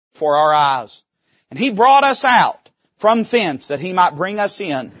before our eyes. And He brought us out from thence that He might bring us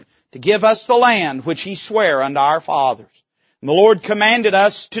in to give us the land which He sware unto our fathers. And the Lord commanded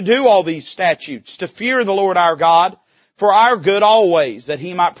us to do all these statutes, to fear the Lord our God for our good always, that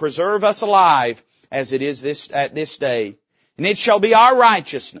He might preserve us alive as it is at this day. And it shall be our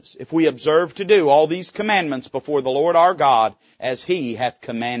righteousness if we observe to do all these commandments before the Lord our God as He hath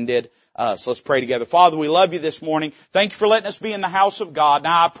commanded us. Let's pray together. Father, we love You this morning. Thank You for letting us be in the house of God.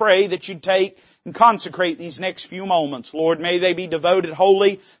 Now I pray that You'd take and consecrate these next few moments. Lord, may they be devoted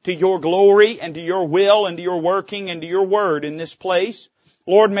wholly to Your glory and to Your will and to Your working and to Your word in this place.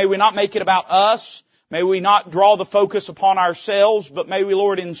 Lord, may we not make it about us. May we not draw the focus upon ourselves, but may we,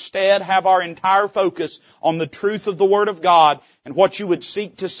 Lord, instead have our entire focus on the truth of the Word of God and what You would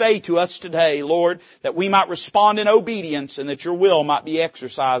seek to say to us today, Lord, that we might respond in obedience and that Your will might be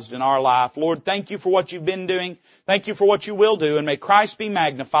exercised in our life. Lord, thank You for what You've been doing. Thank You for what You will do, and may Christ be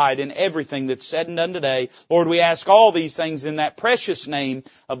magnified in everything that's said and done today. Lord, we ask all these things in that precious name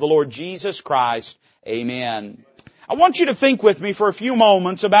of the Lord Jesus Christ. Amen. I want you to think with me for a few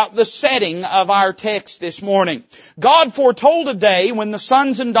moments about the setting of our text this morning. God foretold a day when the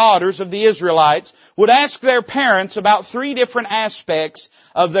sons and daughters of the Israelites would ask their parents about three different aspects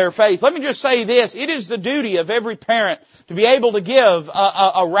of their faith. Let me just say this. It is the duty of every parent to be able to give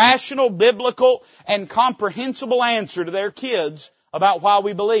a rational, biblical, and comprehensible answer to their kids about why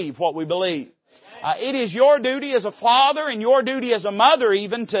we believe what we believe. It is your duty as a father and your duty as a mother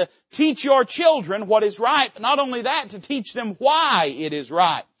even to teach your children what is right, but not only that, to teach them why it is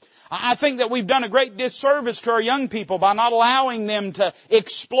right. I think that we've done a great disservice to our young people by not allowing them to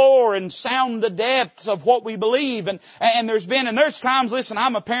explore and sound the depths of what we believe. And there's times, listen,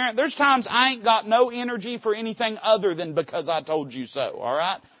 I'm a parent, there's times I ain't got no energy for anything other than because I told you so,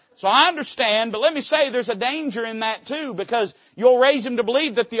 alright? So I understand, but let me say there's a danger in that too, because you'll raise them to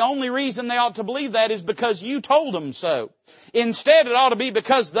believe that the only reason they ought to believe that is because you told them so. Instead, it ought to be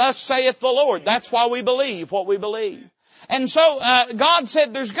because thus saith the Lord. That's why we believe what we believe. And so God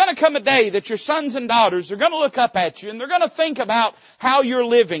said there's going to come a day that your sons and daughters are going to look up at you and they're going to think about how you're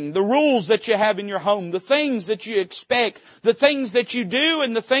living, the rules that you have in your home, the things that you expect, the things that you do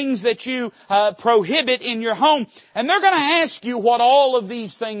and the things that you prohibit in your home. And they're going to ask you what all of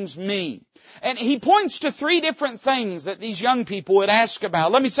these things mean. And He points to three different things that these young people would ask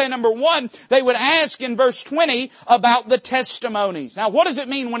about. Let me say number one, they would ask in verse 20 about the testimonies. Now what does it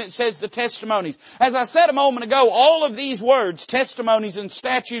mean when it says the testimonies? As I said a moment ago, all of these words, testimonies and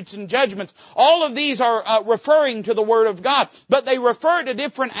statutes and judgments, all of these are referring to the Word of God, but they refer to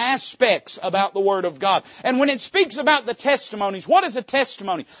different aspects about the Word of God. And when it speaks about the testimonies, what is a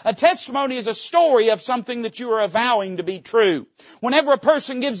testimony? A testimony is a story of something that you are avowing to be true. Whenever a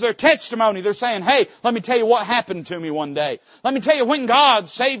person gives their testimony, they're saying, hey, let me tell you what happened to me one day. Let me tell you when God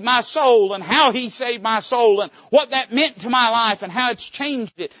saved my soul and how He saved my soul and what that meant to my life and how it's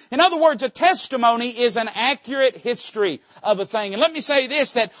changed it. In other words, a testimony is an accurate history of a thing. And let me say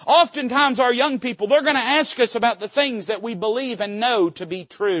this, that oftentimes our young people, they're going to ask us about the things that we believe and know to be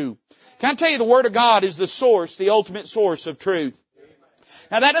true. Can I tell you the Word of God is the source, the ultimate source of truth?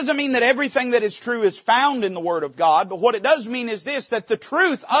 Now that doesn't mean that everything that is true is found in the Word of God, but what it does mean is this, that the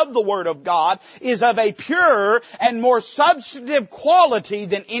truth of the Word of God is of a purer and more substantive quality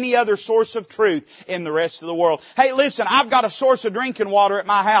than any other source of truth in the rest of the world. Hey, listen, I've got a source of drinking water at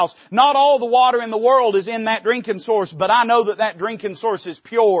my house. Not all the water in the world is in that drinking source, but I know that that drinking source is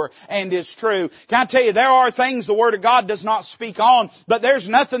pure and is true. Can I tell you, there are things the Word of God does not speak on, but there's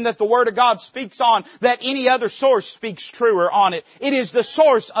nothing that the Word of God speaks on that any other source speaks truer on it. It is the source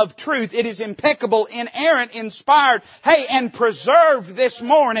of truth. It is impeccable, inerrant, inspired, and preserved this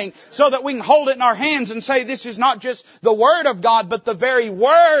morning so that we can hold it in our hands and say this is not just the Word of God, but the very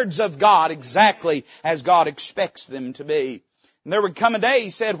words of God, exactly as God expects them to be. And there would come a day, He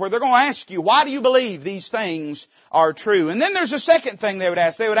said, where they're going to ask you, why do you believe these things are true? And then there's a second thing they would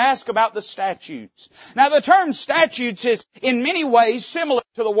ask. They would ask about the statutes. Now the term statutes is in many ways similar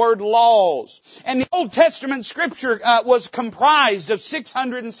to the word laws. And the Old Testament Scripture was comprised of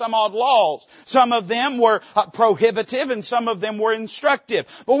 600 and some odd laws. Some of them were prohibitive and some of them were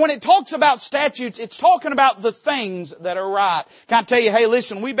instructive. But when it talks about statutes, it's talking about the things that are right. Can I tell you, hey,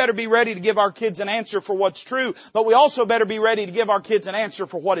 listen, we better be ready to give our kids an answer for what's true, but we also better be ready to give our kids an answer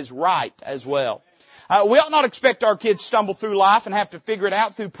for what is right as well. We ought not expect our kids to stumble through life and have to figure it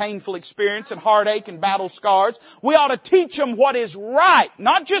out through painful experience and heartache and battle scars. We ought to teach them what is right.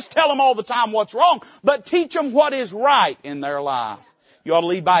 Not just tell them all the time what's wrong, but teach them what is right in their life. You ought to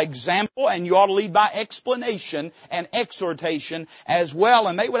lead by example, and you ought to lead by explanation and exhortation as well.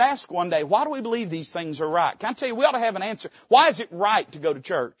 And they would ask one day, why do we believe these things are right? Can I tell you, we ought to have an answer. Why is it right to go to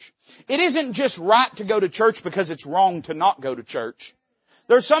church? It isn't just right to go to church because it's wrong to not go to church.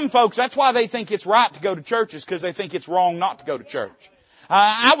 There's some folks, that's why they think it's right to go to church, is because they think it's wrong not to go to church.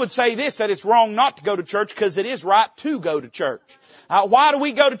 I would say this, that it's wrong not to go to church because it is right to go to church. Why do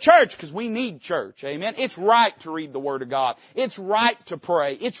we go to church? Because we need church. Amen. It's right to read the Word of God. It's right to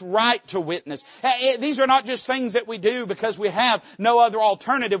pray. It's right to witness. These are not just things that we do because we have no other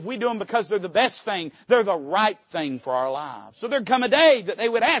alternative. We do them because they're the best thing. They're the right thing for our lives. So there'd come a day that they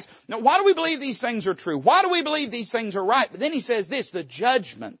would ask, now, why do we believe these things are true? Why do we believe these things are right? But then he says this, the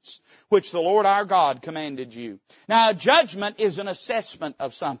judgments which the Lord our God commanded you. Now, a judgment is an assessment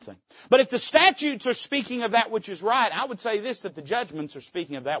of something. But if the statutes are speaking of that which is right, I would say this, that the judgments are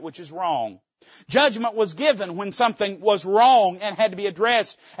speaking of that which is wrong. Judgment was given when something was wrong and had to be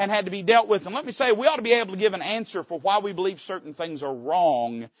addressed and had to be dealt with. And let me say, we ought to be able to give an answer for why we believe certain things are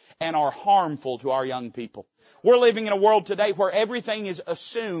wrong and are harmful to our young people. We're living in a world today where everything is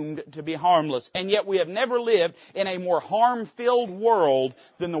assumed to be harmless, and yet we have never lived in a more harm-filled world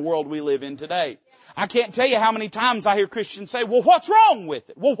than the world we live in today. I can't tell you how many times I hear Christians say, well, what's wrong with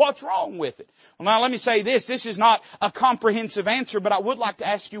it? Well, what's wrong with it? Well, now let me say this. This is not a comprehensive answer, but I would like to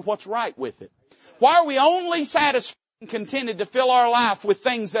ask you what's right with it. Why are we only satisfied and contented to fill our life with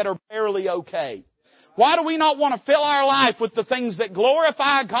things that are barely okay? Why do we not want to fill our life with the things that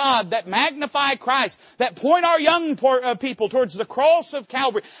glorify God, that magnify Christ, that point our young people towards the cross of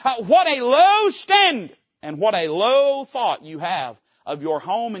Calvary? What a low standard and what a low thought you have of your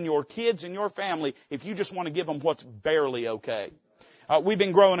home and your kids and your family if you just want to give them what's barely okay. We've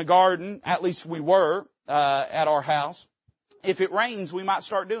been growing a garden, at least we were, at our house. If it rains, we might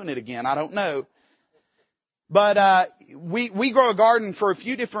start doing it again. I don't know. But we grow a garden for a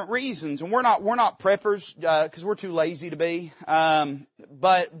few different reasons, and we're not preppers because we're too lazy to be.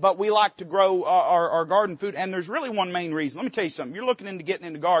 But we like to grow our garden food, and there's really one main reason. Let me tell you something. You're looking into getting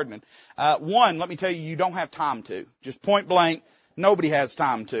into gardening. One, let me tell you don't have time to. Just point blank, nobody has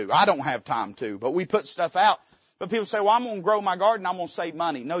time to. I don't have time to. But we put stuff out. But people say, well, I'm going to grow my garden. I'm going to save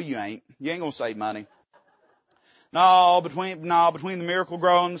money. No, you ain't. You ain't going to save money. No, between the Miracle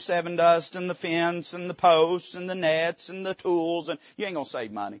Grow and the Seven Dust and the fence and the posts and the nets and the tools, and you ain't gonna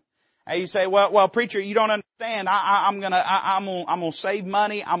save money. And you say, well, preacher, you don't understand. I'm gonna save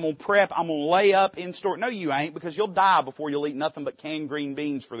money. I'm gonna prep. I'm gonna lay up in store. No, you ain't, because you'll die before you'll eat nothing but canned green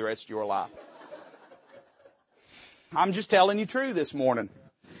beans for the rest of your life. I'm just telling you true this morning.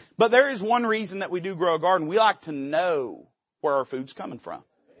 But there is one reason that we do grow a garden. We like to know where our food's coming from.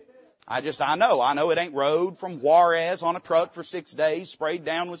 I know it ain't rode from Juarez on a truck for 6 days, sprayed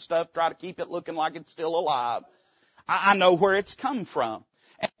down with stuff, try to keep it looking like it's still alive. I know where it's come from.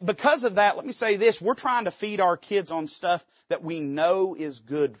 And because of that, let me say this, we're trying to feed our kids on stuff that we know is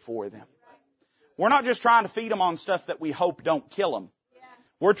good for them. We're not just trying to feed them on stuff that we hope don't kill them.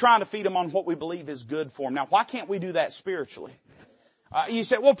 We're trying to feed them on what we believe is good for them. Now, why can't we do that spiritually? You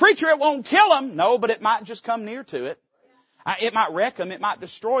say, well, preacher, it won't kill them. No, but it might just come near to it. It might wreck them. It might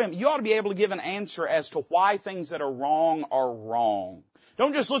destroy them. You ought to be able to give an answer as to why things that are wrong are wrong.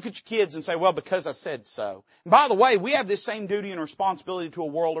 Don't just look at your kids and say, well, because I said so. And by the way, we have this same duty and responsibility to a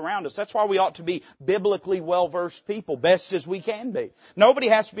world around us. That's why we ought to be biblically well-versed people, best as we can be. Nobody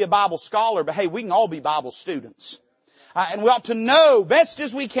has to be a Bible scholar, but hey, we can all be Bible students. And we ought to know best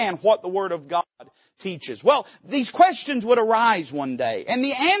as we can what the Word of God teaches. Well, these questions would arise one day. And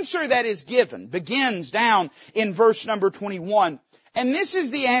the answer that is given begins down in verse number 21. And this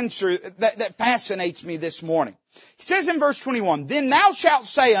is the answer that fascinates me this morning. He says in verse 21, then thou shalt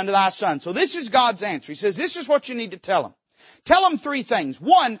say unto thy son. So this is God's answer. He says, this is what you need to tell him. Tell him three things.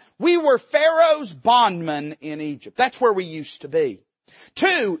 One, we were Pharaoh's bondmen in Egypt. That's where we used to be.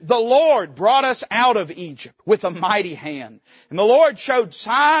 Two, the Lord brought us out of Egypt with a mighty hand. And the Lord showed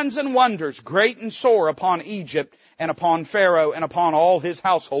signs and wonders great and sore upon Egypt and upon Pharaoh and upon all his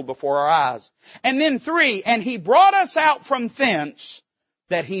household before our eyes. And then three, and he brought us out from thence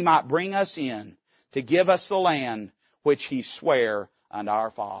that he might bring us in to give us the land which he sware unto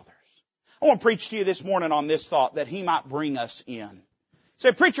our fathers. I want to preach to you this morning on this thought, that he might bring us in. You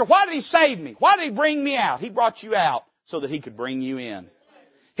say, preacher, why did he save me? Why did he bring me out? He brought you out so that he could bring you in.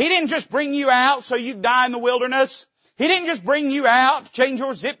 He didn't just bring you out so you'd die in the wilderness. He didn't just bring you out to change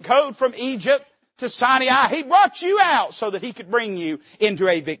your zip code from Egypt to Sinai. He brought you out so that he could bring you into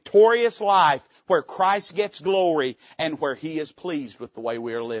a victorious life where Christ gets glory and where he is pleased with the way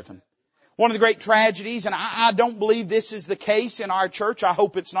we are living. One of the great tragedies, and I don't believe this is the case in our church. I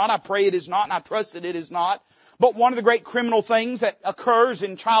hope it's not. I pray it is not, and I trust that it is not. But one of the great criminal things that occurs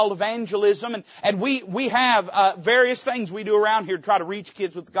in child evangelism, and we have various things we do around here to try to reach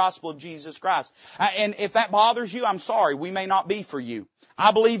kids with the gospel of Jesus Christ. And if that bothers you, I'm sorry. We may not be for you.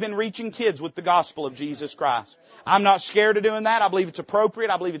 I believe in reaching kids with the gospel of Jesus Christ. I'm not scared of doing that. I believe it's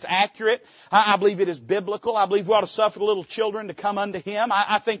appropriate. I believe it's accurate. I believe it is biblical. I believe we ought to suffer the little children to come unto Him.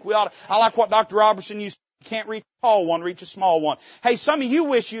 I think we ought to. I like what Dr. Robertson used to say. You can't reach a tall one, reach a small one. Hey, some of you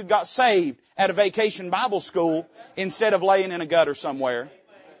wish you got saved at a vacation Bible school instead of laying in a gutter somewhere.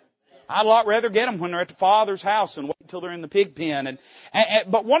 I'd a lot rather get them when they're at the Father's house and wait until they're in the pig pen.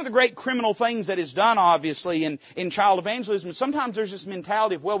 But one of the great criminal things that is done, obviously, in child evangelism is sometimes there's this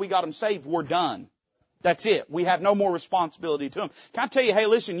mentality of, well, we got them saved, we're done. That's it. We have no more responsibility to them. Can I tell you, hey,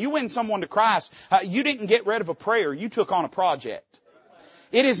 listen, you win someone to Christ, you didn't get rid of a prayer, you took on a project.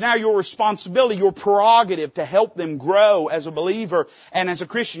 It is now your responsibility, your prerogative to help them grow as a believer and as a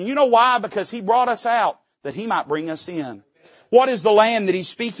Christian. You know why? Because He brought us out that He might bring us in. What is the land that He's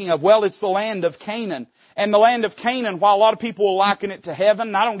speaking of? Well, it's the land of Canaan. And the land of Canaan, while a lot of people will liken it to heaven,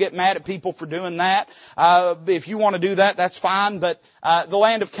 and I don't get mad at people for doing that. If you want to do that, that's fine. But the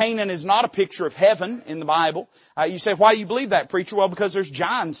land of Canaan is not a picture of heaven in the Bible. You say, why do you believe that, preacher? Well, because there's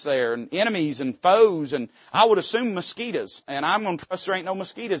giants there, and enemies and foes, and I would assume mosquitoes. And I'm going to trust there ain't no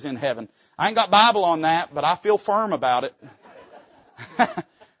mosquitoes in heaven. I ain't got Bible on that, but I feel firm about it.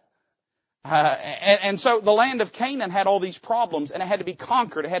 And so the land of Canaan had all these problems, and it had to be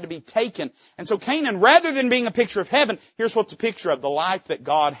conquered, it had to be taken. And so Canaan, rather than being a picture of heaven, here's what's a picture of: the life that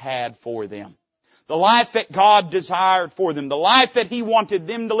God had for them. The life that God desired for them. The life that He wanted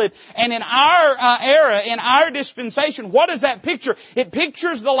them to live. And in our era, in our dispensation, what is that picture? It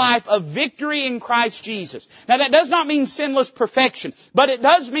pictures the life of victory in Christ Jesus. Now that does not mean sinless perfection, but it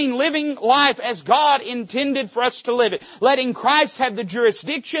does mean living life as God intended for us to live it. Letting Christ have the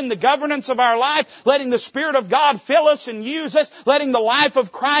jurisdiction, the governance of our life. Letting the Spirit of God fill us and use us. Letting the life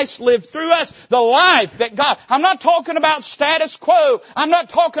of Christ live through us. The life that God... I'm not talking about status quo. I'm not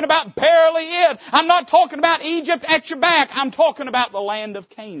talking about barely it. I'm not talking about Egypt at your back. I'm talking about the land of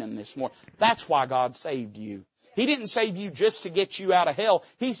Canaan this morning. That's why God saved you. He didn't save you just to get you out of hell.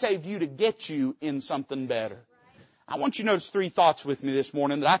 He saved you to get you in something better. I want you to notice 3 thoughts with me this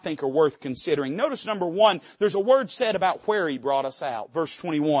morning that I think are worth considering. Notice number 1, there's a word said about where He brought us out. Verse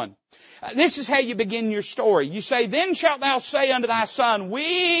 21. This is how you begin your story. You say, then shalt thou say unto thy son,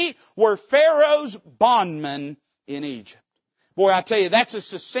 we were Pharaoh's bondmen in Egypt. Boy, I tell you, that's a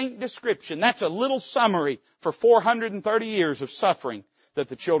succinct description. That's a little summary for 430 years of suffering that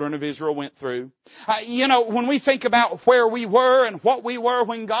the children of Israel went through. When we think about where we were and what we were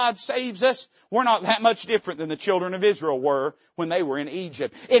when God saves us, we're not that much different than the children of Israel were when they were in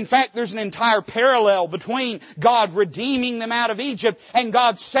Egypt. In fact, there's an entire parallel between God redeeming them out of Egypt and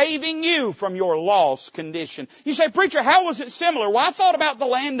God saving you from your lost condition. You say, preacher, how was it similar? Well, I thought about the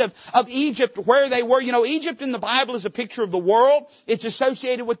land of Egypt, where they were. Egypt in the Bible is a picture of the world. It's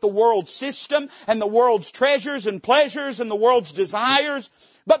associated with the world system and the world's treasures and pleasures and the world's desires.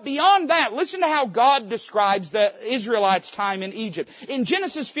 But beyond that, listen to how God describes the Israelites' time in Egypt. In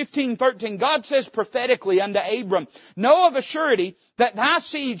Genesis 15:13, God says prophetically unto Abram, know of a surety that thy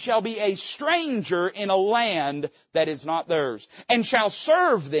seed shall be a stranger in a land that is not theirs, and shall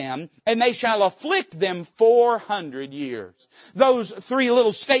serve them, and they shall afflict them 400 years. Those 3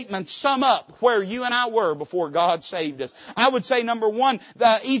 little statements sum up where you and I were before God saved us. I would say, number 1,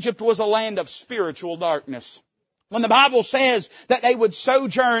 Egypt was a land of spiritual darkness. When the Bible says that they would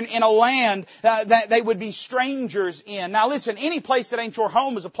sojourn in a land that they would be strangers in. Now listen, any place that ain't your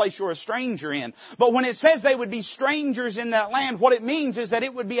home is a place you're a stranger in. But when it says they would be strangers in that land, what it means is that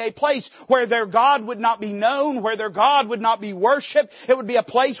it would be a place where their God would not be known, where their God would not be worshipped. It would be a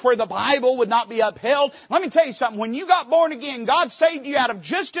place where the Bible would not be upheld. Let me tell you something. When you got born again, God saved you out of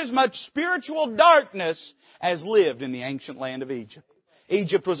just as much spiritual darkness as lived in the ancient land of Egypt.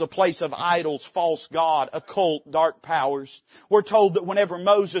 Egypt was a place of idols, false god, occult, dark powers. We're told that whenever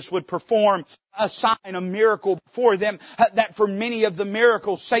Moses would perform a sign, a miracle before them, that for many of the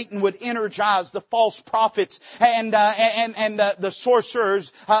miracles, Satan would energize the false prophets and the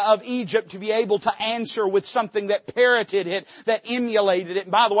sorcerers of Egypt to be able to answer with something that parroted it, that emulated it.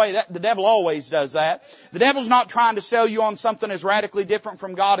 And by the way, the devil always does that. The devil's not trying to sell you on something as radically different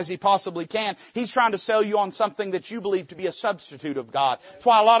from God as he possibly can. He's trying to sell you on something that you believe to be a substitute of God. That's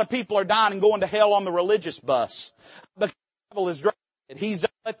why a lot of people are dying and going to hell on the religious bus. Because the devil is driving it. He's done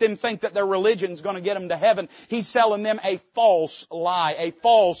let them think that their religion's going to get them to heaven. He's selling them a false lie, a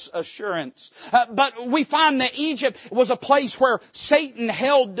false assurance. But we find that Egypt was a place where Satan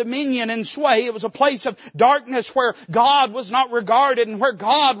held dominion and sway. It was a place of darkness where God was not regarded and where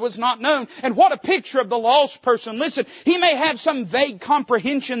God was not known. And what a picture of the lost person. Listen, he may have some vague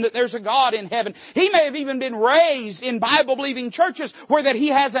comprehension that there's a God in heaven. He may have even been raised in Bible-believing churches where that he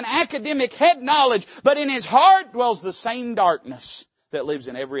has an academic head knowledge, but in his heart dwells the same darkness that lives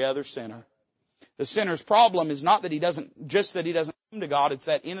in every other sinner. The sinner's problem is not that he doesn't come to God. It's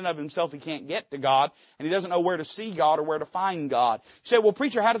that in and of himself he can't get to God, and he doesn't know where to see God or where to find God. You say, well,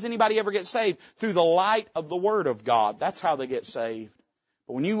 preacher, how does anybody ever get saved? Through the light of the Word of God. That's how they get saved.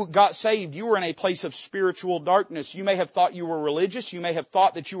 But when you got saved, you were in a place of spiritual darkness. You may have thought you were religious. You may have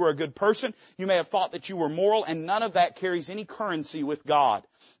thought that you were a good person. You may have thought that you were moral, and none of that carries any currency with God.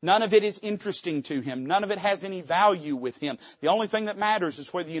 None of it is interesting to Him. None of it has any value with Him. The only thing that matters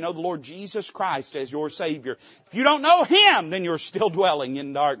is whether you know the Lord Jesus Christ as your Savior. If you don't know Him, then you're still dwelling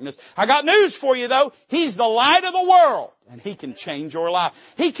in darkness. I got news for you though. He's the light of the world, and He can change your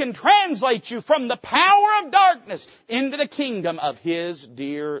life. He can translate you from the power of darkness into the kingdom of His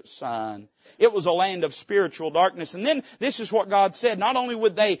dear Son. It was a land of spiritual darkness. And then this is what God said. Not only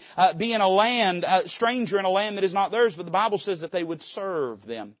would they be in a land, stranger in a land that is not theirs, but the Bible says that they would serve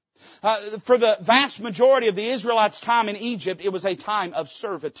them. For the vast majority of the Israelites' time in Egypt, it was a time of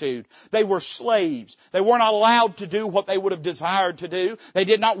servitude. They were slaves. They were not allowed to do what they would have desired to do. They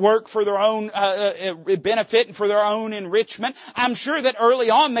did not work for their own benefit and for their own enrichment. I'm sure that early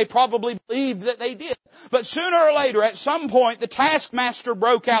on they probably believed that they did. But sooner or later, at some point, the taskmaster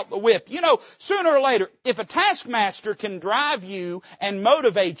broke out the whip. You know, sooner or later, if a taskmaster can drive you and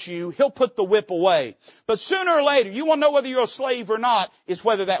motivate you, he'll put the whip away. But sooner or later, you want to know whether you're a slave or not, is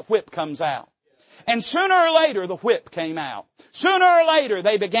whether that whip comes out. And sooner or later, the whip came out. Sooner or later,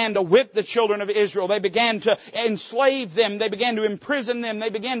 they began to whip the children of Israel. They began to enslave them. They began to imprison them. They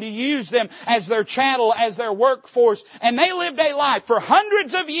began to use them as their chattel, as their workforce. And they lived a life for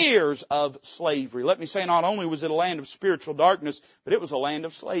hundreds of years of slavery. Let me say, not only was it a land of spiritual darkness, but it was a land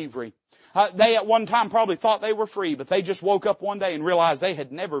of slavery. They at one time probably thought they were free, but they just woke up one day and realized they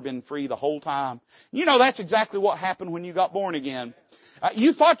had never been free the whole time. You know, that's exactly what happened when you got born again.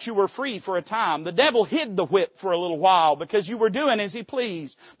 You thought you were free for a time. The devil hid the whip for a little while because you were doing as he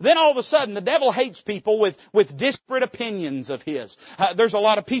pleased. Then all of a sudden, the devil hates people with disparate opinions of his. There's a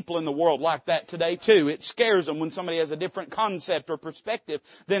lot of people in the world like that today too. It scares them when somebody has a different concept or perspective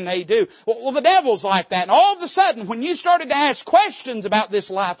than they do. Well, the devil's like that. And all of a sudden, when you started to ask questions about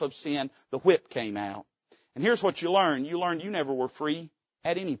this life of sin, the whip came out. And here's what you learn. You learned you never were free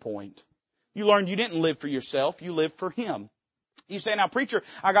at any point. You learned you didn't live for yourself. You lived for Him. You say, now preacher,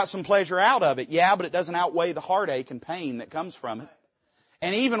 I got some pleasure out of it. Yeah, but it doesn't outweigh the heartache and pain that comes from it.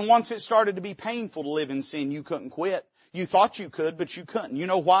 And even once it started to be painful to live in sin, you couldn't quit. You thought you could, but you couldn't. You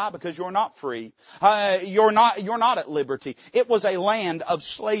know why? Because you're not free. You're not at liberty. It was a land of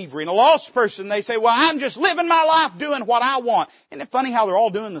slavery. And a lost person, they say, well, I'm just living my life doing what I want. Isn't it funny how they're all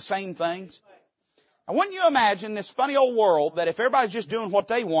doing the same things? Now, wouldn't you imagine this funny old world that if everybody's just doing what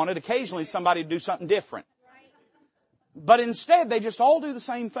they wanted, occasionally somebody would do something different? But instead, they just all do the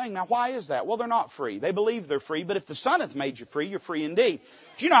same thing. Now, why is that? Well, they're not free. They believe they're free, but if the Son hath made you free, you're free indeed.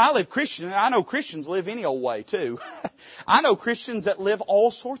 Do you know, I know Christians live any old way, too. I know Christians that live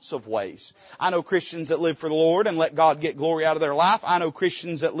all sorts of ways. I know Christians that live for the Lord and let God get glory out of their life. I know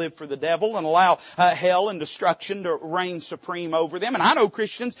Christians that live for the devil and allow hell and destruction to reign supreme over them. And I know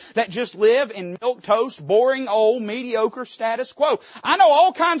Christians that just live in milquetoast, boring, old, mediocre status quo. I know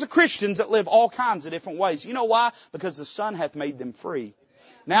all kinds of Christians that live all kinds of different ways. You know why? Because the Son hath made them free.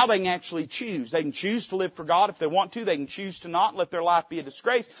 Now they can actually choose. They can choose to live for God if they want to. They can choose to not let their life be a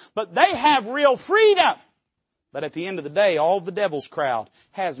disgrace. But they have real freedom. But at the end of the day, all of the devil's crowd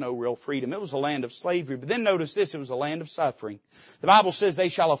has no real freedom. It was a land of slavery. But then notice this, it was a land of suffering. The Bible says they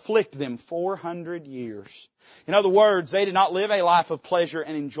shall afflict them 400 years. In other words, they did not live a life of pleasure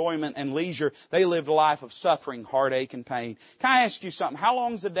and enjoyment and leisure. They lived a life of suffering, heartache, and pain. Can I ask you something? How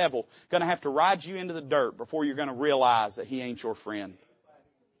long is the devil going to have to ride you into the dirt before you're going to realize that he ain't your friend?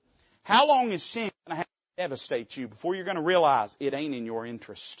 How long is sin going to have to devastate you before you're going to realize it ain't in your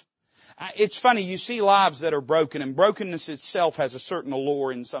interest? It's funny, you see lives that are broken, and brokenness itself has a certain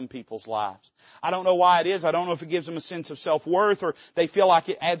allure in some people's lives. I don't know why it is. I don't know if it gives them a sense of self-worth or they feel like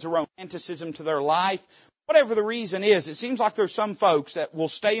it adds a romanticism to their life. Whatever the reason is, it seems like there's some folks that will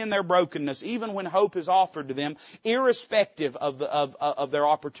stay in their brokenness even when hope is offered to them, irrespective of their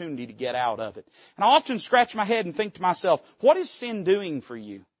opportunity to get out of it. And I often scratch my head and think to myself, what is sin doing for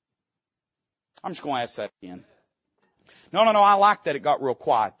you? I'm just going to ask that again. No, I like that it got real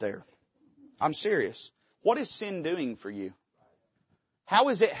quiet there. I'm serious. What is sin doing for you? How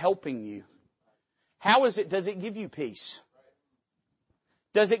is it helping you? Does it give you peace?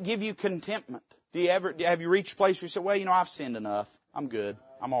 Does it give you contentment? Have you reached a place where you say, well, I've sinned enough. I'm good.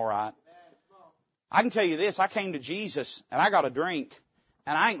 I'm all right. I can tell you this. I came to Jesus and I got a drink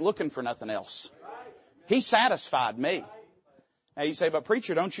and I ain't looking for nothing else. He satisfied me. Now you say, but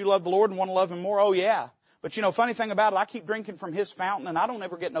preacher, don't you love the Lord and want to love Him more? Oh yeah. But funny thing about it, I keep drinking from His fountain and I don't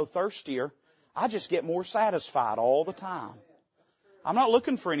ever get no thirstier. I just get more satisfied all the time. I'm not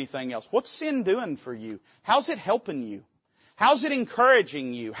looking for anything else. What's sin doing for you? How's it helping you? How's it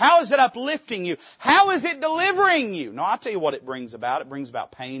encouraging you? How is it uplifting you? How is it delivering you? No, I'll tell you what it brings about. It brings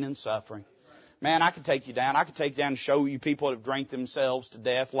about pain and suffering. Man, I could take you down. I could take you down and show you people that have drank themselves to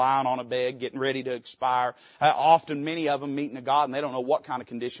death, lying on a bed, getting ready to expire. Often many of them meeting a God and they don't know what kind of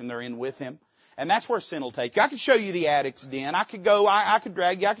condition they're in with Him. And that's where sin will take you. I could show you the addict's den. I could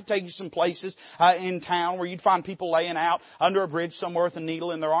drag you. I could take you some places in town where you'd find people laying out under a bridge somewhere with a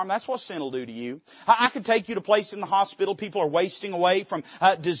needle in their arm. That's what sin will do to you. I could take you to a place in the hospital. People are wasting away from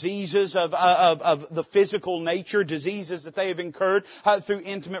diseases of the physical nature, diseases that they have incurred through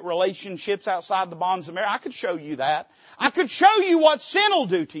intimate relationships outside the bonds of marriage. I could show you that. I could show you what sin will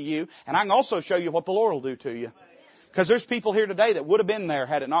do to you, and I can also show you what the Lord will do to you. Because there's people here today that would have been there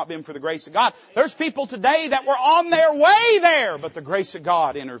had it not been for the grace of God. There's people today that were on their way there, but the grace of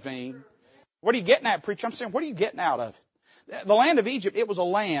God intervened. What are you getting at, preacher? I'm saying, what are you getting out of it? The land of Egypt, it was a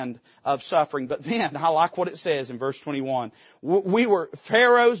land of suffering. But then, I like what it says in verse 21. We were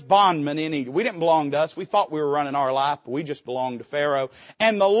Pharaoh's bondmen in Egypt. We didn't belong to us. We thought we were running our life, but we just belonged to Pharaoh.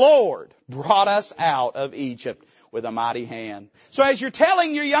 And the Lord brought us out of Egypt with a mighty hand. So as you're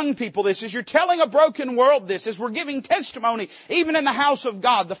telling your young people this, as you're telling a broken world this, as we're giving testimony, even in the house of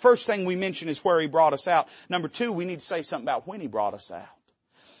God, the first thing we mention is where He brought us out. Number two, we need to say something about when He brought us out.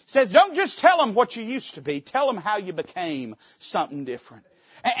 It says, don't just tell them what you used to be. Tell them how you became something different.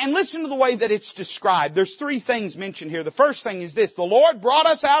 And listen to the way that it's described. There's three things mentioned here. The first thing is this. The Lord brought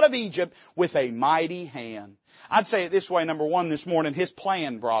us out of Egypt with a mighty hand. I'd say it this way. Number one, this morning, His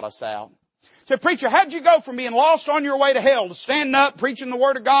plan brought us out. Say, preacher, how'd you go from being lost on your way to hell to standing up, preaching the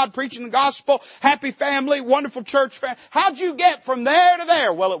Word of God, preaching the gospel, happy family, wonderful church family? How'd you get from there to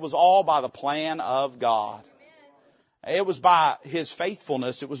there? Well, it was all by the plan of God. It was by His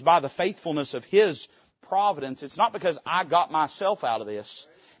faithfulness. It was by the faithfulness of His providence. It's not because I got myself out of this.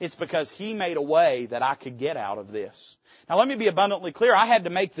 It's because He made a way that I could get out of this. Now let me be abundantly clear. I had to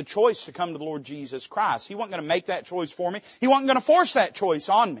make the choice to come to the Lord Jesus Christ. He wasn't going to make that choice for me. He wasn't going to force that choice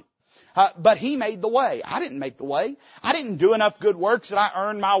on me. But He made the way. I didn't make the way. I didn't do enough good works that I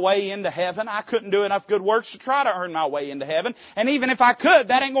earned my way into heaven. I couldn't do enough good works to try to earn my way into heaven. And even if I could,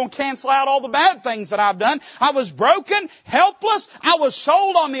 that ain't going to cancel out all the bad things that I've done. I was broken, helpless. I was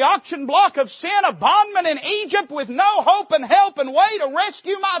sold on the auction block of sin, a bondman in Egypt with no hope and help and way to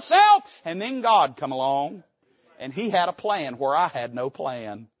rescue myself. And then God come along and He had a plan where I had no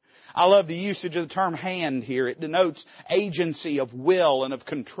plan. I love the usage of the term hand here. It denotes agency of will and of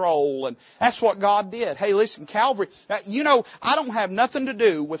control. And that's what God did. Hey, listen, Calvary, I don't have nothing to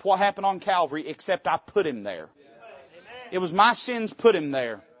do with what happened on Calvary except I put Him there. It was my sins put Him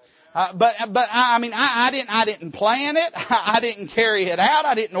there. I didn't plan it. I didn't carry it out.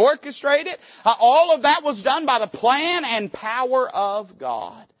 I didn't orchestrate it. All of that was done by the plan and power of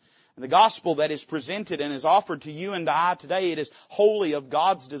God. The gospel that is presented and is offered to you and to I today, it is wholly of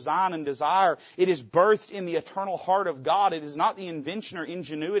God's design and desire. It is birthed in the eternal heart of God. It is not the invention or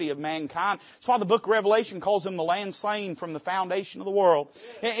ingenuity of mankind. That's why the book of Revelation calls Him the Lamb slain from the foundation of the world.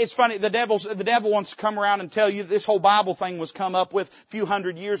 It's funny, the devil wants to come around and tell you that this whole Bible thing was come up with a few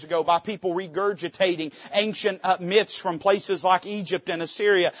hundred years ago by people regurgitating ancient myths from places like Egypt and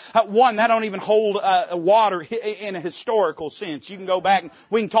Assyria. One, that don't even hold water in a historical sense. You can go back and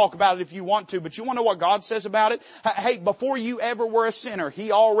we can talk about it if you want to, but you want to know what God says about it? Hey, before you ever were a sinner,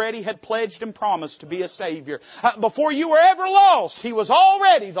 He already had pledged and promised to be a Savior. Before you were ever lost, He was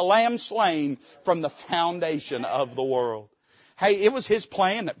already the Lamb slain from the foundation of the world. Hey, it was His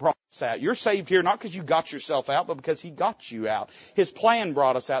plan that brought us out. You're saved here not because you got yourself out, but because He got you out. His plan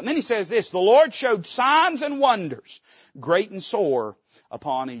brought us out. And then He says this, the Lord showed signs and wonders, great and sore,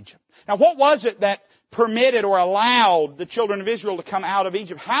 upon Egypt. Now what was it that permitted or allowed the children of Israel to come out of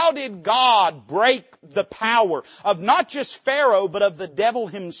Egypt? How did God break the power of not just Pharaoh, but of the devil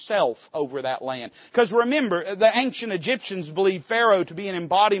himself over that land? Because remember, the ancient Egyptians believed Pharaoh to be an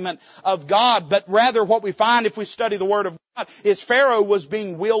embodiment of God, but rather what we find if we study the Word of God is Pharaoh was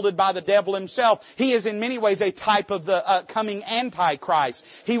being wielded by the devil himself. He is in many ways a type of the coming Antichrist.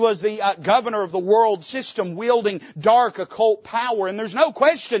 He was the governor of the world system wielding dark occult power. And there's no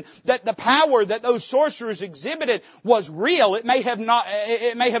question that the power that those sorcerers exhibited was real. It may have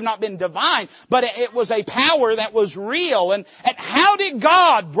not been divine, but it was a power that was real. And how did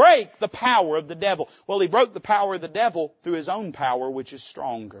God break the power of the devil? Well, He broke the power of the devil through His own power, which is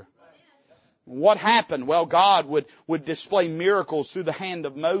stronger. What happened? Well, God would display miracles through the hand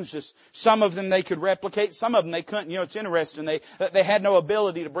of Moses. Some of them they could replicate, some of them they couldn't. You know, it's interesting. They had no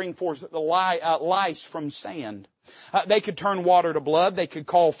ability to bring forth the lice from sand. They could turn water to blood. They could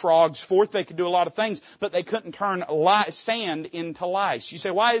call frogs forth. They could do a lot of things, but they couldn't turn sand into lice. You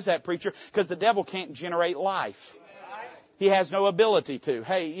say, why is that, preacher? Because the devil can't generate life. He has no ability to.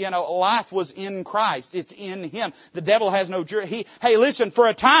 Hey, life was in Christ. It's in Him. The devil has no hey, listen, for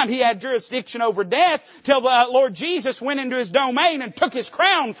a time he had jurisdiction over death till the Lord Jesus went into His domain and took His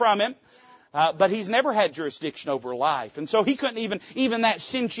crown from him. But He's never had jurisdiction over life. And so He couldn't even that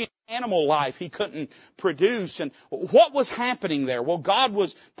sentient animal life He couldn't produce. And what was happening there? Well, God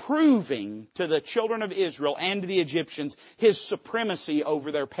was proving to the children of Israel and to the Egyptians His supremacy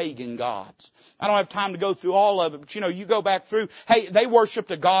over their pagan gods. I don't have time to go through all of it, but you go back through. Hey, they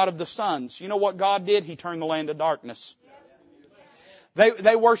worshipped a god of the suns. You know what God did? He turned the land to darkness.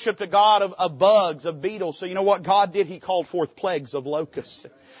 They worshipped a god of bugs, of beetles. So you know what God did? He called forth plagues of locusts.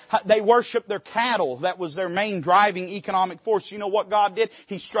 They worshipped their cattle. That was their main driving economic force. You know what God did?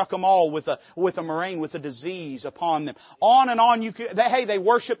 He struck them all with a murrain, with a disease upon them. On and on they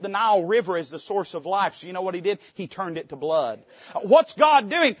worshipped the Nile River as the source of life. So you know what He did? He turned it to blood. What's God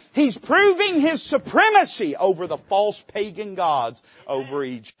doing? He's proving His supremacy over the false pagan gods over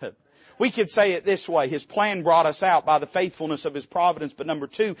Egypt. We could say it this way. His plan brought us out by the faithfulness of His providence. But number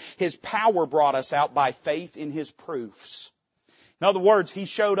two, His power brought us out by faith in His proofs. In other words, He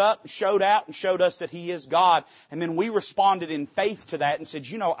showed up, showed out, and showed us that He is God. And then we responded in faith to that and said,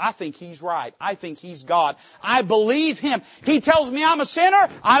 I think He's right. I think He's God. I believe Him. He tells me I'm a sinner.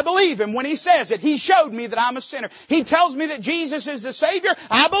 I believe Him when He says it. He showed me that I'm a sinner. He tells me that Jesus is the Savior.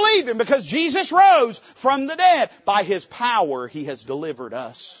 I believe Him because Jesus rose from the dead. By His power, He has delivered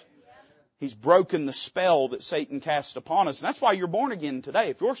us. He's broken the spell that Satan cast upon us. And that's why you're born again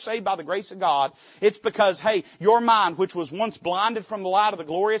today. If you're saved by the grace of God, it's because, hey, your mind, which was once blinded from the light of the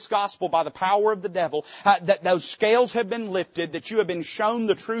glorious gospel by the power of the devil, that those scales have been lifted, that you have been shown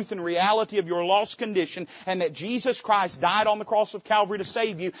the truth and reality of your lost condition, and that Jesus Christ died on the cross of Calvary to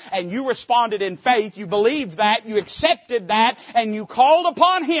save you, and you responded in faith, you believed that, you accepted that, and you called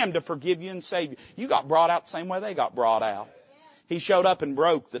upon Him to forgive you and save you. You got brought out the same way they got brought out. He showed up and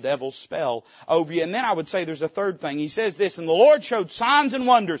broke the devil's spell over you. And then I would say there's a third thing. He says this, and the Lord showed signs and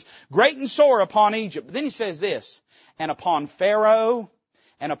wonders, great and sore upon Egypt. But then He says this, and upon Pharaoh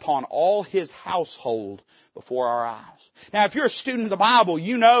and upon all his household before our eyes. Now, if you're a student of the Bible,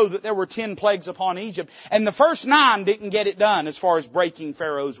 you know that there were 10 plagues upon Egypt, and the first 9 didn't get it done as far as breaking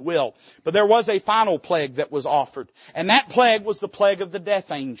Pharaoh's will. But there was a final plague that was offered, and that plague was the plague of the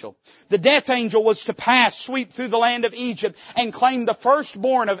death angel. The death angel was to sweep through the land of Egypt, and claim the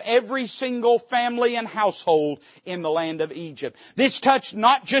firstborn of every single family and household in the land of Egypt. This touched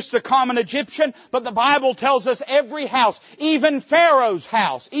not just the common Egyptian, but the Bible tells us every house, even Pharaoh's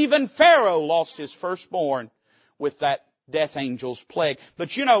house, even Pharaoh lost his firstborn with that death angel's plague.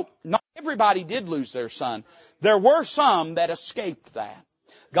 But not everybody did lose their son. There were some that escaped that.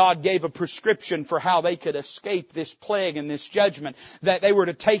 God gave a prescription for how they could escape this plague and this judgment, that they were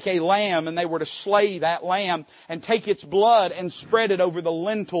to take a lamb and they were to slay that lamb and take its blood and spread it over the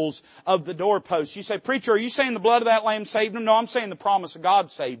lintels of the doorposts. You say, preacher, are you saying the blood of that lamb saved them? No, I'm saying the promise of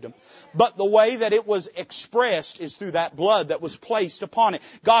God saved them. But the way that it was expressed is through that blood that was placed upon it.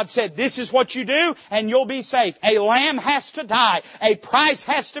 God said, this is what you do and you'll be safe. A lamb has to die. A price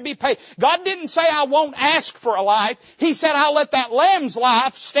has to be paid. God didn't say, I won't ask for a life. He said, I'll let that lamb's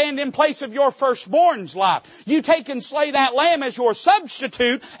life stand in place of your firstborn's life. You take and slay that lamb as your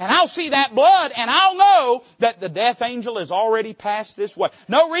substitute, and I'll see that blood, and I'll know that the death angel has already passed this way.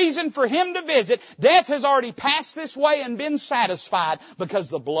 No reason for him to visit. Death has already passed this way and been satisfied because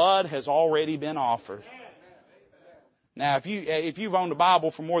the blood has already been offered. Now, if you've owned a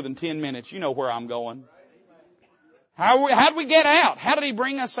Bible for more than 10 minutes, you know where I'm going. How'd we get out? How did He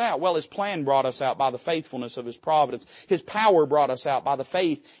bring us out? Well, His plan brought us out by the faithfulness of His providence. His power brought us out by the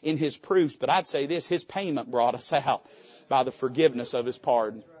faith in His proofs. But I'd say this, His payment brought us out by the forgiveness of His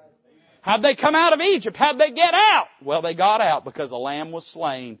pardon. How'd they come out of Egypt? How'd they get out? Well, they got out because a lamb was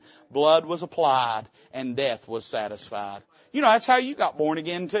slain, blood was applied, and death was satisfied. You know, that's how you got born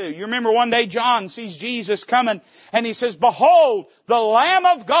again too. You remember one day John sees Jesus coming and he says, "Behold, the Lamb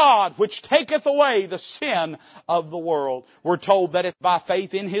of God, which taketh away the sin of the world." We're told that it's by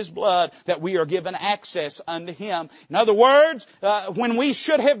faith in His blood that we are given access unto Him. In other words, when we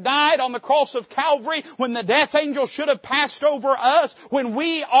should have died on the cross of Calvary, when the death angel should have passed over us, when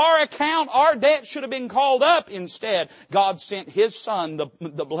our debt should have been called up, instead, God sent His Son,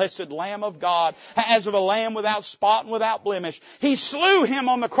 the blessed Lamb of God, as of a lamb without spot and without blemish. He slew Him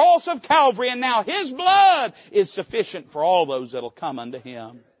on the cross of Calvary, and now His blood is sufficient for all those that'll come unto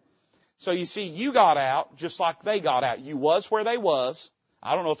Him. So you see, you got out just like they got out. You was where they was.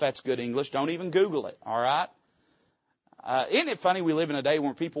 I don't know if that's good English. Don't even Google it. All right? Isn't it funny we live in a day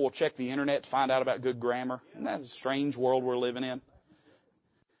when people will check the internet to find out about good grammar? Isn't that a strange world we're living in?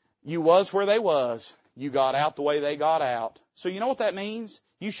 You was where they was. You got out the way they got out. So you know what that means?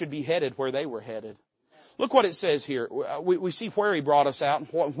 You should be headed where they were headed. Look what it says here. We see where He brought us out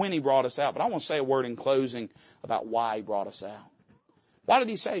and when He brought us out. But I want to say a word in closing about why He brought us out. Why did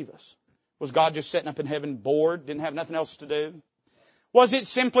He save us? Was God just sitting up in heaven bored, didn't have nothing else to do? Was it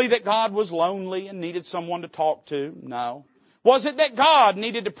simply that God was lonely and needed someone to talk to? No. Was it that God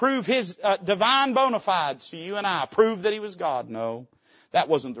needed to prove His divine bona fides to you and I? Prove that He was God? No. That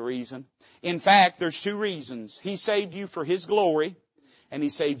wasn't the reason. In fact, there's two reasons. He saved you for His glory, and He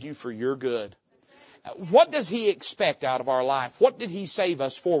saved you for your good. What does He expect out of our life? What did He save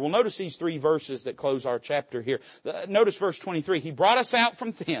us for? Well, notice these three verses that close our chapter here. Notice verse 23. He brought us out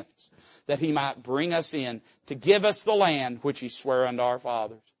from thence, that He might bring us in, to give us the land which He sware unto our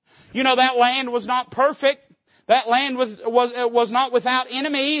fathers. You know, that land was not perfect. That land was not without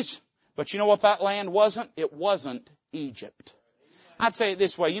enemies. But you know what that land wasn't? It wasn't Egypt. I'd say it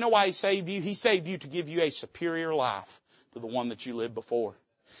this way. You know why He saved you? He saved you to give you a superior life to the one that you lived before.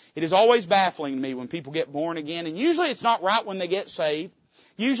 It is always baffling to me when people get born again, and usually it's not right when they get saved.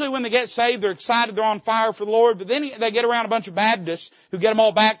 Usually when they get saved, they're excited, they're on fire for the Lord, but then they get around a bunch of Baptists who get them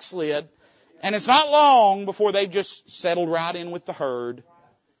all backslid, and it's not long before they've just settled right in with the herd.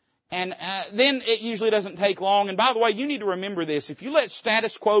 And then it usually doesn't take long. And by the way, you need to remember this. If you let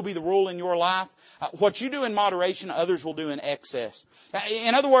status quo be the rule in your life, what you do in moderation, others will do in excess.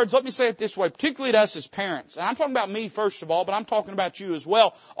 In other words, let me say it this way, particularly to us as parents. And I'm talking about me first of all, but I'm talking about you as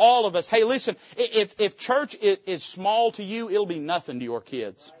well. All of us. Hey, listen, if church is small to you, it'll be nothing to your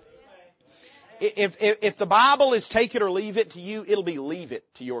kids. If the Bible is take it or leave it to you, it'll be leave it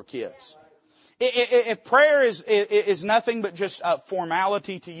to your kids. If prayer is nothing but just a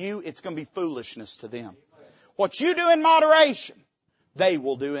formality to you, it's going to be foolishness to them. What you do in moderation, they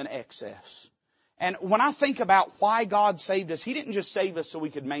will do in excess. And when I think about why God saved us, He didn't just save us so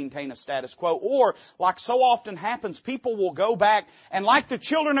we could maintain a status quo. Or, like so often happens, people will go back and like the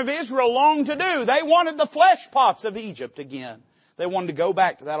children of Israel longed to do, they wanted the flesh pots of Egypt again. They wanted to go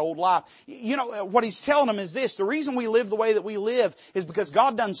back to that old life. You know, what He's telling them is this. The reason we live the way that we live is because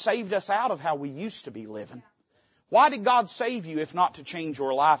God done saved us out of how we used to be living. Why did God save you if not to change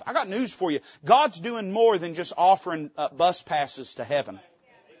your life? I got news for you. God's doing more than just offering bus passes to heaven.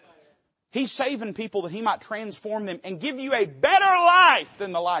 He's saving people that He might transform them and give you a better life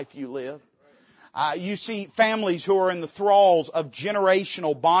than the life you live. You see families who are in the thralls of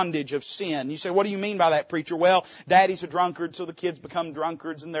generational bondage of sin. You say, what do you mean by that, preacher? Well, daddy's a drunkard, so the kids become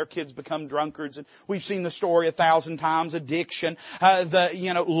drunkards, and their kids become drunkards. And we've seen the story 1,000 times. Addiction,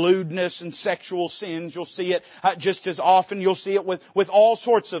 lewdness and sexual sins. You'll see it just as often. You'll see it with all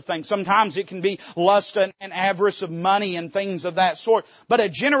sorts of things. Sometimes it can be lust and avarice of money and things of that sort. But a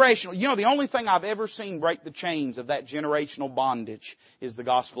generational, the only thing I've ever seen break the chains of that generational bondage is the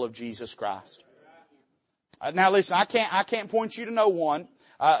gospel of Jesus Christ. Now listen, I can't point you to no one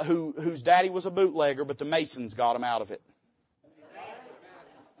whose daddy was a bootlegger, but the Masons got him out of it.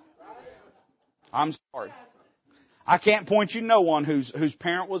 I'm sorry. I can't point you to no one whose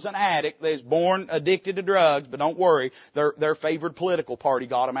parent was an addict. They was born addicted to drugs, but don't worry, their favored political party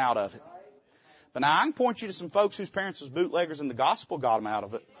got them out of it. But now I can point you to some folks whose parents was bootleggers and the gospel got them out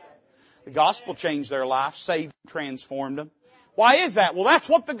of it. The gospel changed their life, saved, transformed them. Why is that? Well, that's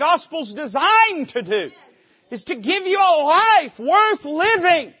what the gospel's designed to do. Is to give you a life worth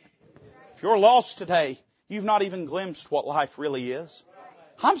living. If you're lost today, you've not even glimpsed what life really is.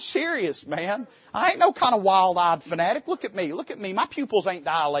 I'm serious, man. I ain't no kind of wild-eyed fanatic. Look at me. Look at me. My pupils ain't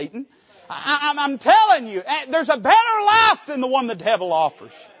dilating. I'm telling you, there's a better life than the one the devil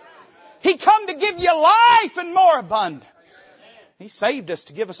offers. He come to give you life and more abundant. He saved us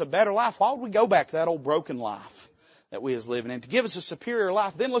to give us a better life. Why would we go back to that old broken life that we was living in? To give us a superior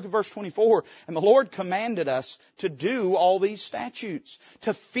life. Then look at verse 24. And the Lord commanded us to do all these statutes,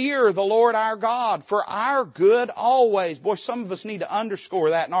 to fear the Lord our God for our good always. Boy, some of us need to underscore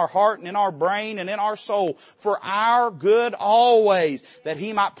that in our heart and in our brain and in our soul. For our good always, that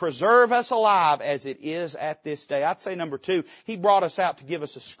He might preserve us alive as it is at this day. I'd say number 2, He brought us out to give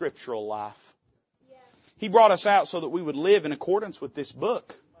us a scriptural life. He brought us out so that we would live in accordance with this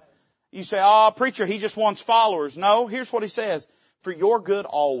book. You say, oh, preacher, he just wants followers. No, here's what he says. For your good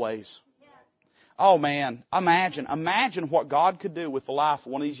always. Oh man, imagine what God could do with the life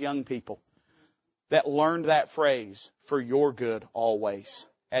of one of these young people that learned that phrase, for your good always,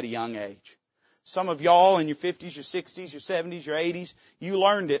 at a young age. Some of y'all in your 50s, your 60s, your 70s, your 80s, you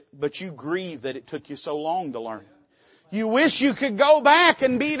learned it, but you grieve that it took you so long to learn it. You wish you could go back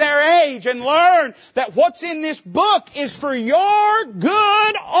and be their age and learn that what's in this book is for your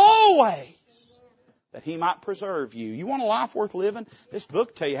good always, that He might preserve you. You want a life worth living? This book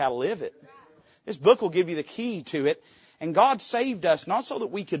will tell you how to live it. This book will give you the key to it. And God saved us not so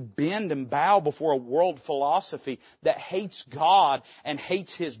that we could bend and bow before a world philosophy that hates God and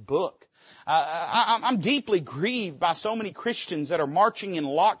hates His book. I'm deeply grieved by so many Christians that are marching in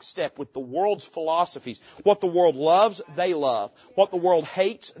lockstep with the world's philosophies. What the world loves, they love. What the world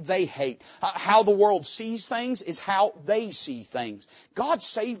hates, they hate. How the world sees things is how they see things. God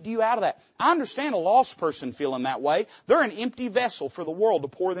saved you out of that. I understand a lost person feeling that way. They're an empty vessel for the world to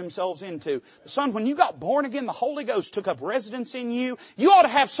pour themselves into. Son, when you got born again, the Holy Ghost took up residence in you. You ought to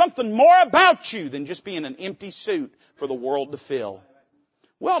have something more about you than just being an empty suit for the world to fill.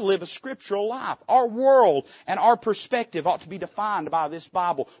 We ought to live a scriptural life. Our world and our perspective ought to be defined by this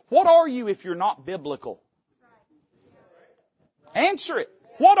Bible. What are you if you're not biblical? Answer it.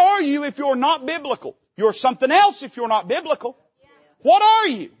 What are you if you're not biblical? You're something else if you're not biblical. What are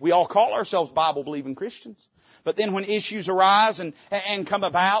you? We all call ourselves Bible-believing Christians. But then when issues arise and come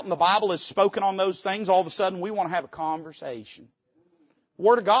about and the Bible is spoken on those things, all of a sudden we want to have a conversation. The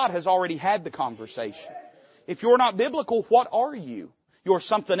Word of God has already had the conversation. If you're not biblical, what are you? You're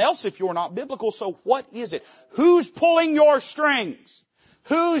something else if you're not biblical, so what is it? Who's pulling your strings?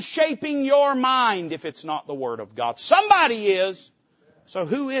 Who's shaping your mind if it's not the Word of God? Somebody is. So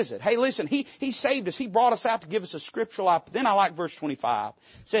who is it? Hey, listen, He saved us. He brought us out to give us a scriptural life. But then I like verse 25.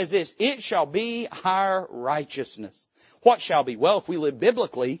 It says this, it shall be our righteousness. What shall be? Well, if we live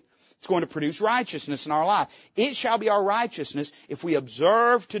biblically, it's going to produce righteousness in our life. It shall be our righteousness if we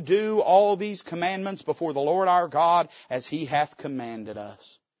observe to do all these commandments before the Lord our God as He hath commanded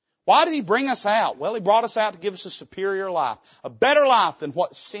us. Why did He bring us out? Well, He brought us out to give us a superior life, a better life than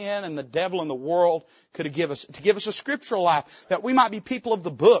what sin and the devil and the world could give us, to give us a scriptural life, that we might be people of the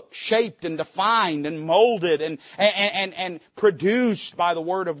book, shaped and defined and molded and produced by the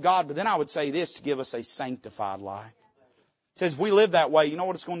Word of God. But then I would say this, to give us a sanctified life. It says if we live that way, you know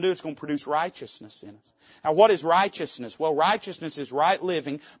what it's going to do? It's going to produce righteousness in us. Now what is righteousness? Well, righteousness is right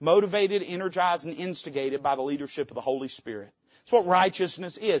living, motivated, energized, and instigated by the leadership of the Holy Spirit. That's what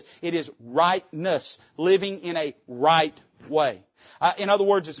righteousness is. It is rightness, living in a right way. In other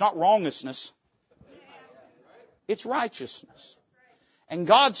words, it's not wrongousness. It's righteousness. And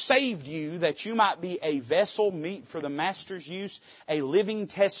God saved you that you might be a vessel meet for the Master's use, a living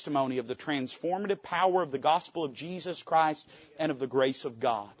testimony of the transformative power of the gospel of Jesus Christ and of the grace of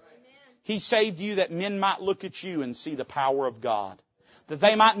God. He saved you that men might look at you and see the power of God. That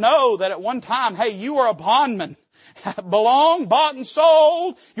they might know that at one time, hey, you were a bondman, belonged, bought and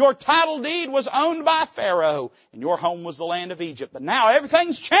sold. Your title deed was owned by Pharaoh, and your home was the land of Egypt. But now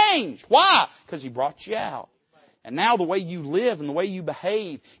everything's changed. Why? Because He brought you out. And now the way you live and the way you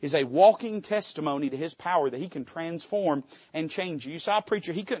behave is a walking testimony to His power that He can transform and change you. You say,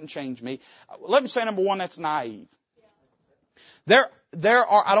 preacher, He couldn't change me. Let me say, number one, that's naive. There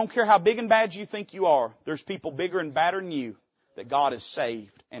are, I don't care how big and bad you think you are, there's people bigger and badder than you that God has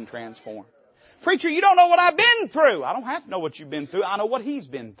saved and transformed. Preacher, you don't know what I've been through. I don't have to know what you've been through. I know what He's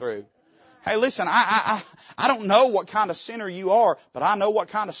been through. Hey, listen, I don't know what kind of sinner you are, but I know what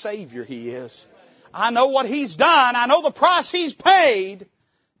kind of Savior He is. I know what He's done. I know the price He's paid.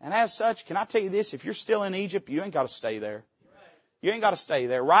 And as such, can I tell you this? If you're still in Egypt, you ain't got to stay there. You ain't got to stay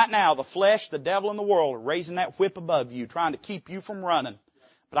there. Right now, the flesh, the devil, and the world are raising that whip above you, trying to keep you from running.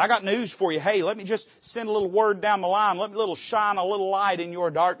 But I got news for you. Hey, let me just send a little word down the line. Let me shine a little light in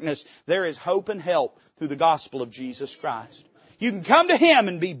your darkness. There is hope and help through the gospel of Jesus Christ. You can come to Him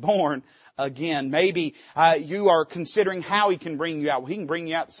and be born again. Maybe you are considering how He can bring you out. Well, He can bring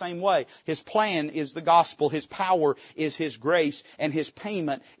you out the same way. His plan is the gospel. His power is His grace. And His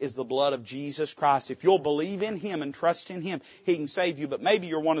payment is the blood of Jesus Christ. If you'll believe in Him and trust in Him, He can save you. But maybe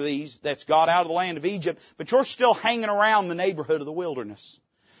you're one of these that's got out of the land of Egypt, but you're still hanging around the neighborhood of the wilderness.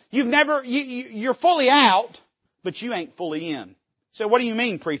 You're fully out, but you ain't fully in. So what do you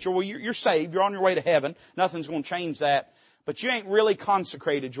mean, preacher? Well, you're saved. You're on your way to heaven. Nothing's going to change that. But you ain't really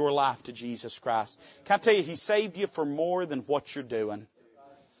consecrated your life to Jesus Christ. Can I tell you, He saved you for more than what you're doing.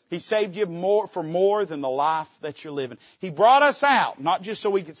 He saved you for more than the life that you're living. He brought us out, not just so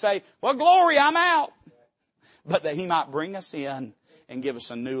we could say, well, glory, I'm out. But that He might bring us in and give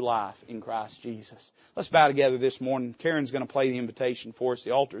us a new life in Christ Jesus. Let's bow together this morning. Karen's going to play the invitation for us.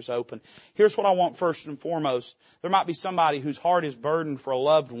 The altar's open. Here's what I want first and foremost. There might be somebody whose heart is burdened for a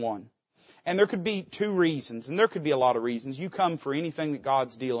loved one. And there could be two reasons, and there could be a lot of reasons. You come for anything that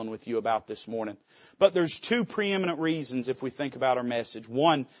God's dealing with you about this morning. But there's two preeminent reasons if we think about our message.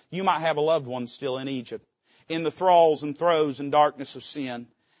 One, you might have a loved one still in Egypt, in the thralls and throes and darkness of sin.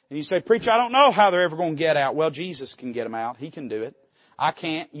 And you say, preacher, I don't know how they're ever going to get out. Well, Jesus can get them out. He can do it. I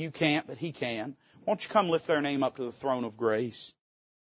can't, you can't, but He can. Won't you come lift their name up to the throne of grace?